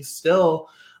Juniors. He's still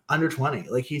under 20.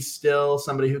 Like he's still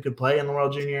somebody who could play in the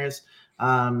World Juniors.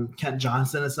 Kent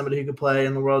Johnson is somebody who could play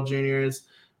in the World Juniors.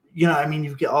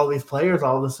 You get all these players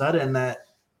all of a sudden that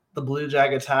the Blue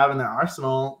Jackets have in their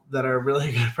arsenal that are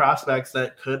really good prospects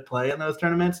that could play in those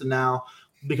tournaments. And now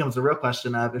becomes the real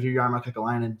question of, if you're Jarmo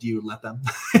Kekalainen, do you let them?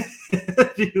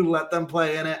 Do you let them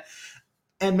play in it?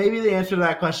 And maybe the answer to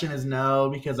that question is no,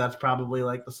 because that's probably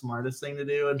like the smartest thing to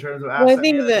do in terms of asset I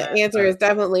think the answer is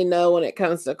definitely no when it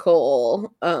comes to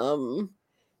Cole.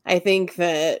 I think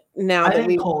that now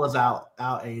Cole is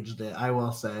out-aged it, I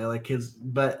will say. Like he's an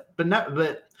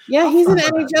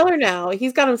NHLer now.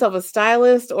 He's got himself a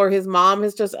stylist, or his mom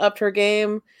has just upped her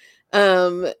game.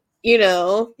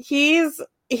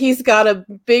 He's got a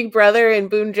big brother in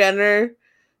Boone Jenner.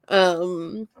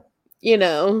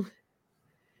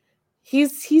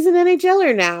 He's an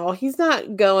NHLer now. He's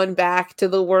not going back to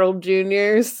the World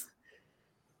Juniors.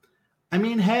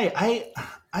 Hey,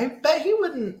 I bet he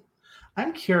wouldn't.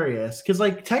 I'm curious because,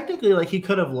 like, technically, like he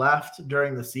could have left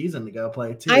during the season to go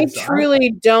play too. I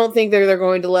truly don't think they're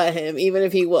going to let him, even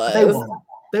if he was.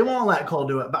 They won't let Cole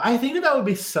do it. But I think that would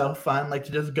be so fun, like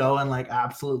to just go and like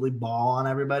absolutely ball on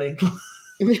everybody.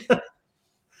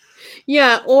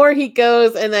 Yeah, or he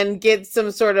goes and then gets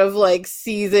some sort of like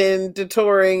season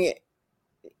detouring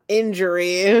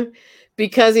injury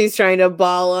because he's trying to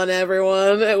ball on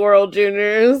everyone at World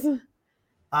Juniors.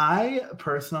 I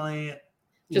personally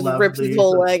just rips his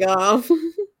whole leg off.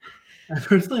 I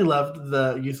personally loved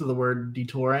the use of the word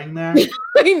detouring there.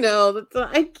 I know.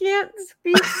 I can't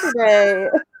speak today.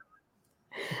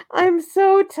 I'm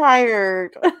so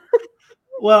tired.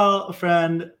 Well,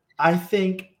 friend, I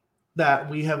think that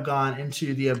we have gone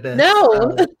into the abyss No.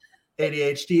 of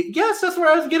ADHD. Yes, that's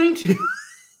where I was getting to.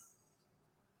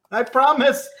 I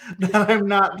promise that I'm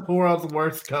not the world's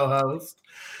worst co-host.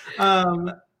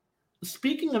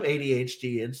 Speaking of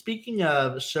ADHD and speaking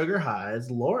of sugar highs,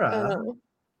 Laura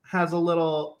has a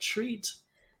little treat.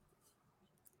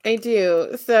 I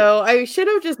do. So I should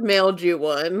have just mailed you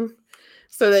one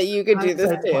so that you could do this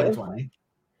too. 2020.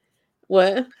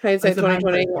 What? Hindsight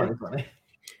 2020? 2020.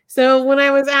 So when I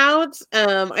was out,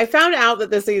 I found out that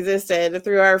this existed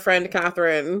through our friend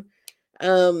Catherine.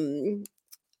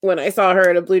 When I saw her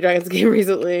at a Blue Jackets game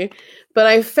recently, but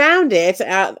I found it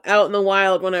out in the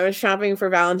wild when I was shopping for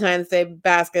Valentine's Day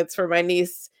baskets for my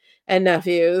niece and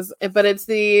nephews. But it's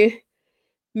the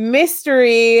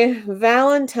mystery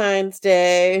Valentine's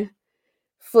Day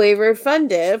flavored fun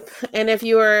dip. And if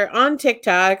you are on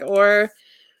TikTok or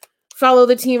follow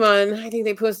the team on, I think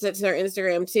they posted it to their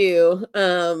Instagram too.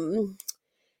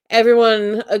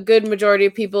 Everyone, a good majority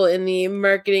of people in the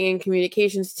marketing and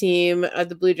communications team at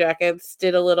the Blue Jackets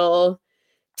did a little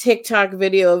TikTok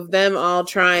video of them all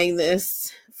trying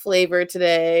this flavor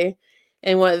today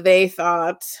and what they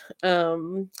thought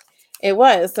it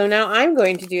was. So now I'm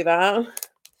going to do that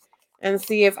and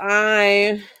see if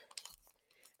a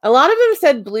lot of them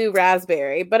said blue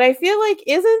raspberry, but I feel like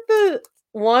isn't the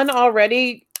one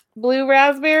already blue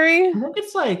raspberry? I think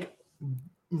it's like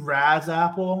Raz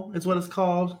apple is what it's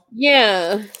called.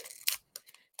 Yeah,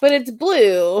 but it's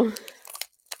blue.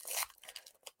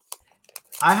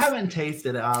 I haven't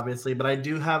tasted it, obviously, but I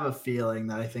do have a feeling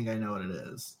that I think I know what it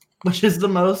is, which is the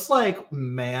most like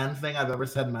man thing I've ever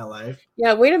said in my life.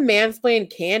 Yeah, way to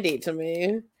mansplain candy to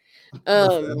me.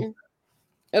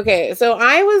 Okay, so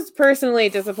I was personally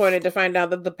disappointed to find out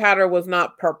that the powder was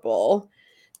not purple,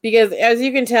 because as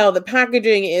you can tell, the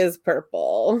packaging is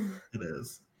purple. It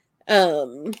is.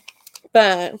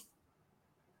 But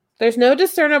there's no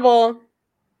discernible.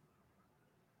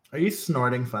 Are you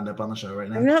snorting Fun Dip on the show right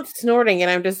now? I'm not snorting it,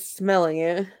 I'm just smelling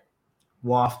it.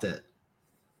 Waft it.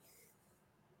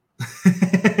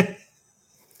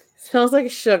 Smells like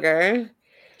sugar.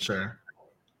 Sure.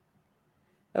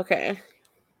 Okay.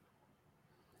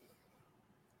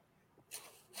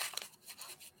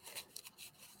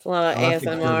 It's a lot of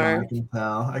ASMR.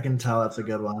 I can tell that's a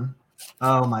good one.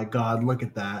 Oh my God, look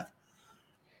at that.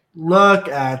 Look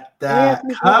at that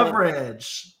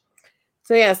coverage.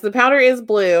 So yes, the powder is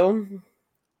blue.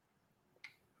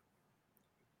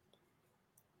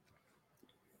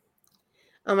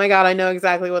 Oh my God, I know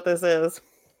exactly what this is.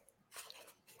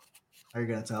 Are you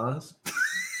going to tell us?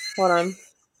 Hold on.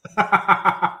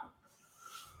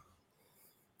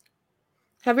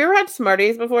 Have you ever had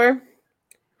Smarties before?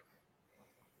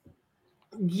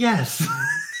 Yes.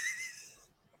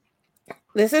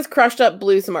 This is crushed up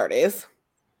blue Smarties.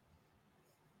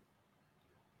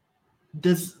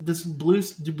 Do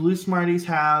blue Smarties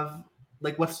have,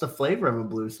 like, what's the flavor of a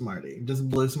blue Smartie? Just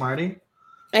blue Smartie?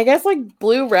 I guess like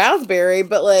blue raspberry,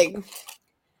 but like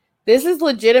this is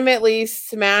legitimately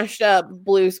smashed up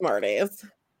blue Smarties.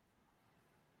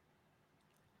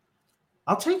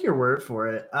 I'll take your word for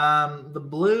it. The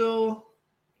blue.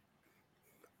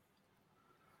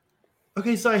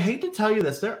 Okay, so I hate to tell you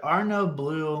this. There are no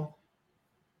blue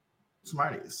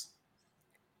Smarties.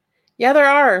 Yeah, there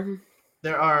are.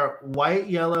 There are white,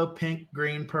 yellow, pink,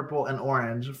 green, purple, and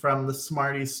orange from the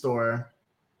Smarties store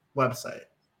website.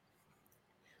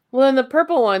 Well, in the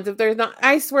purple ones, if there's not,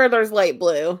 I swear there's light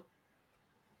blue.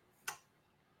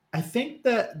 I think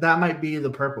that might be the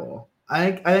purple.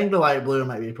 I think the light blue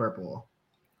might be purple.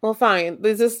 Well, fine.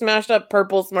 This is smashed up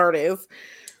purple Smarties.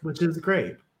 Which is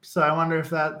great. So I wonder if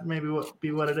that maybe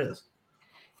be what it is.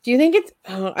 Do you think it's...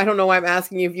 Oh, I don't know why I'm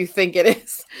asking you if you think it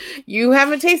is. You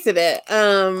haven't tasted it.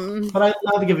 But I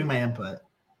love giving my input.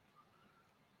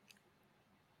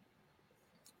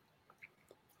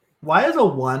 Why is a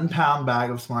 1 pound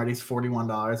bag of Smarties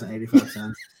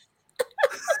 $41.85?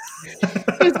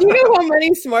 Do you know how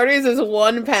many Smarties is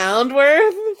 1 pound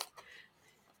worth?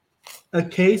 A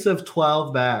case of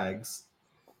 12 bags.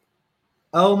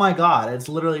 Oh my God. It's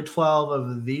literally 12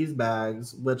 of these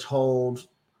bags, which hold...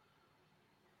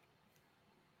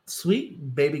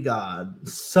 Sweet baby God.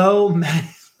 So many.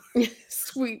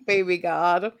 Sweet baby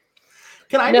God.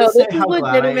 Can I just say how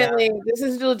glad I am? This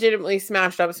is legitimately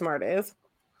smashed up Smarties.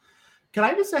 Can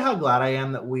I just say how glad I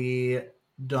am that we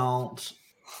don't,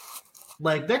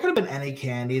 like, there could have been any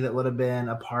candy that would have been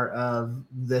a part of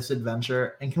this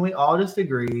adventure. And can we all just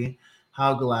agree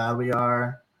how glad we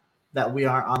are that we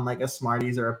aren't on like a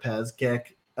Smarties or a Pez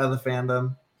kick of the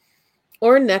fandom?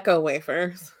 Or Necco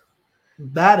wafers.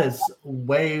 That is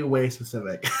way, way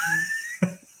specific.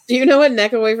 Do you know what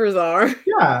Necco wafers are?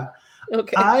 Yeah.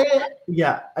 Okay.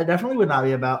 I definitely would not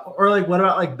be about, or like, what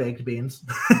about like baked beans?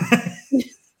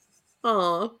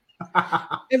 Aw.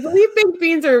 I believe baked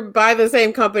beans are by the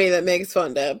same company that makes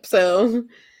Fun Dip, so.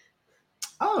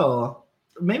 Oh,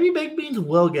 maybe baked beans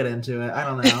will get into it. I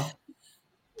don't know.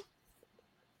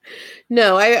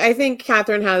 No, I think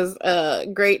Catherine has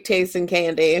great taste in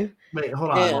candy. Wait,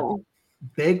 hold on.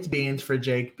 Baked beans for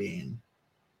Jake Bean.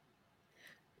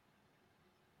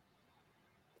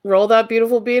 Roll that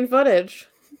beautiful bean footage.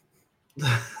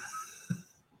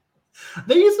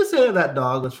 They used to say that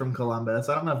dog was from Columbus.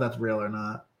 I don't know if that's real or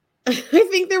not. I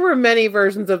think there were many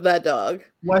versions of that dog.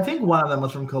 Well, I think one of them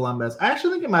was from Columbus. I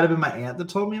actually think it might have been my aunt that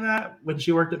told me that when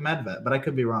she worked at MedVet, but I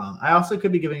could be wrong. I also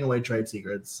could be giving away trade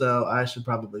secrets, so I should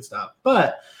probably stop.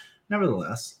 But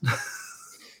nevertheless.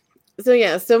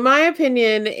 So my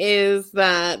opinion is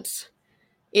that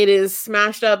it is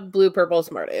smashed up blue purple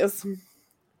Smarties.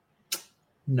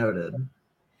 Noted.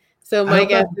 So my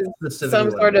guess is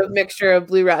some sort of mixture of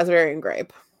blue raspberry and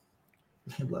grape.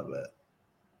 I love it.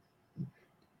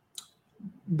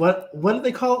 What do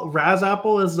they call it? Raz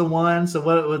apple is the one. So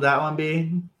what would that one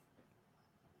be?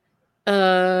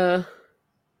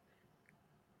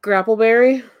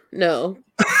 Grappleberry? No.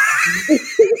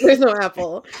 There's no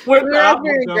apple. Where's blue the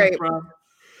raspberry apple and grape. from?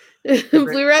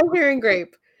 Blue raspberry and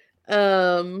grape.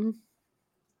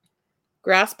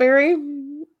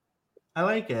 Graspberry? I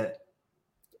like it.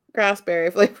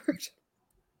 Graspberry flavored.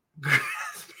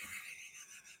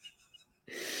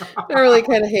 I really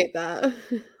kind of hate that.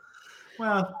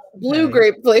 Well, blue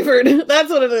grape flavored. That's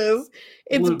what it is.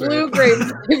 It's blue grape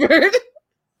flavored.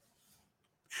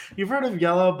 You've heard of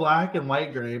yellow, black, and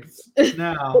white grapes.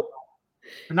 No.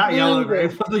 Not yellow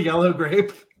grape, but the yellow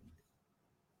grape.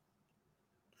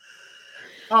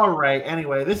 All right.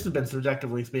 Anyway, this has been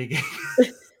Subjectively Speaking.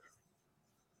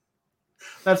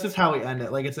 That's just how we end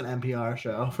it. Like it's an NPR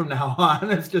show from now on.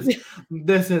 It's just,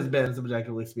 this has been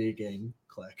Subjectively Speaking.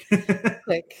 Click.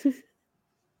 Click.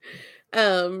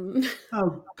 Oh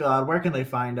God, where can they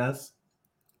find us?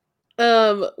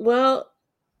 Well, what?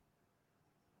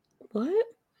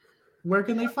 Where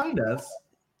can they find us?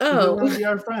 Oh, want to be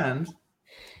our friend.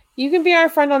 You can be our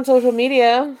friend on social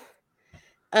media.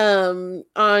 On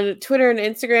Twitter and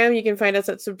Instagram, you can find us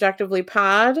at Subjectively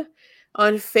Pod.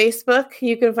 On Facebook,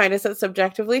 you can find us at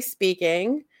Subjectively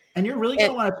Speaking. And you're really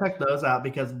going to want to check those out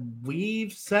because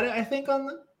we've said it, I think,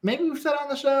 maybe we've said it on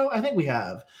the show. I think we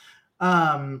have.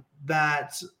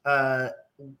 That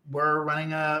we're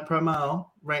running a promo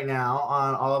right now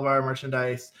on all of our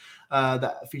merchandise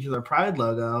that features our Pride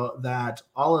logo, that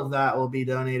all of that will be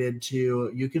donated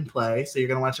to You Can Play. So you're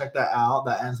going to want to check that out.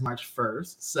 That ends March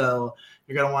 1st. So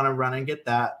you're going to want to run and get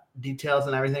that. Details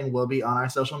and everything will be on our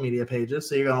social media pages.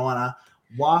 So you're going to want to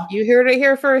walk. You heard it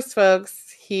here first,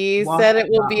 folks. He said it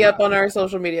will be up on our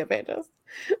social media pages.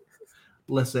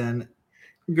 Listen,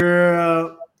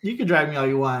 girl, you can drag me all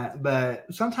you want, but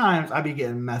sometimes I be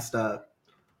getting messed up.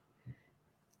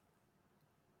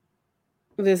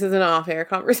 This is an off-air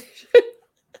conversation.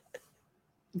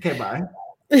 Okay, bye.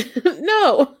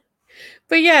 No.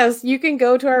 But yes, you can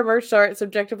go to our merch store at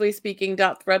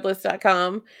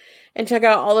subjectivelyspeaking.threadless.com and check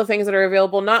out all the things that are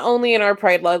available, not only in our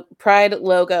Pride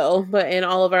logo, but in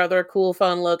all of our other cool,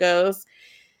 fun logos.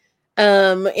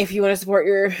 If you want to support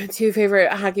your two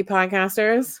favorite hockey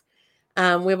podcasters, we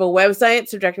have a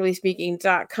website,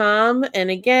 subjectivelyspeaking.com. And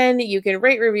again, you can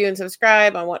rate, review, and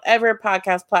subscribe on whatever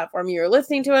podcast platform you're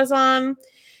listening to us on.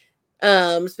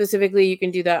 Specifically, you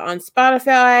can do that on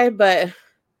Spotify, but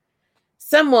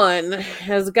someone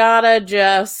has gotta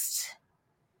just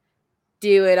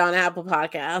do it on Apple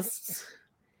Podcasts.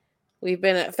 We've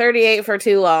been at 38 for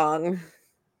too long.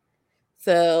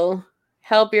 So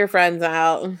help your friends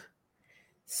out.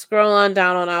 Scroll on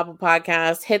down on Apple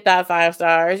Podcasts. Hit that 5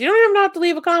 stars. You don't even have to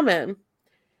leave a comment.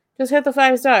 Just hit the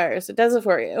 5 stars. It does it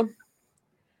for you.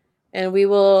 And we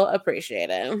will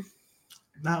appreciate it.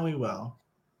 That we will.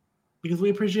 Because we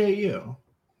appreciate you.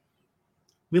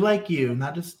 We like you,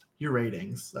 not just your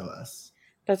ratings of us.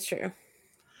 That's true.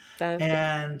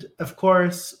 And of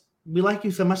course, we like you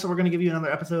so much that we're going to give you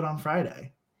another episode on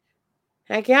Friday.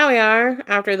 Heck yeah, we are.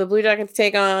 After the Blue Jackets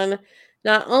take on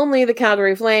not only the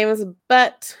Calgary Flames,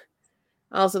 but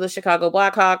Also, the Chicago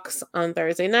Blackhawks on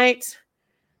Thursday night.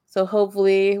 So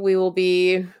hopefully we will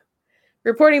be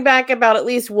reporting back about at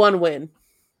least one win.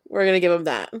 We're going to give them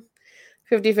that.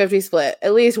 50-50 split.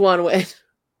 At least one win.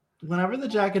 Whenever the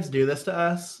Jackets do this to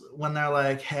us, when they're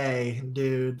like, hey,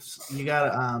 dudes, you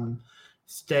got to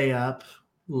stay up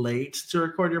late to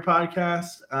record your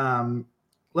podcast.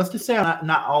 Let's just say I'm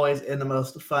not always in the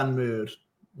most fun mood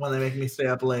when they make me stay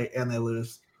up late and they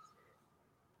lose.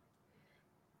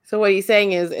 So what he's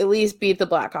saying is at least beat the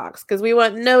Blackhawks because we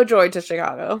want no joy to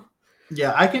Chicago.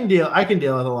 Yeah, I can deal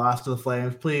with a loss to the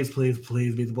Flames. Please, please,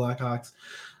 please beat the Blackhawks.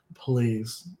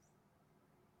 Please.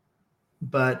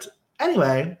 But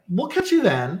anyway, we'll catch you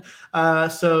then.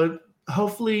 So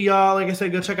hopefully y'all, like I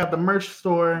said, go check out the merch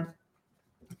store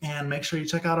and make sure you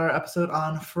check out our episode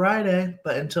on Friday.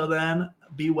 But until then,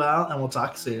 be well and we'll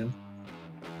talk soon.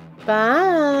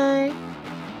 Bye.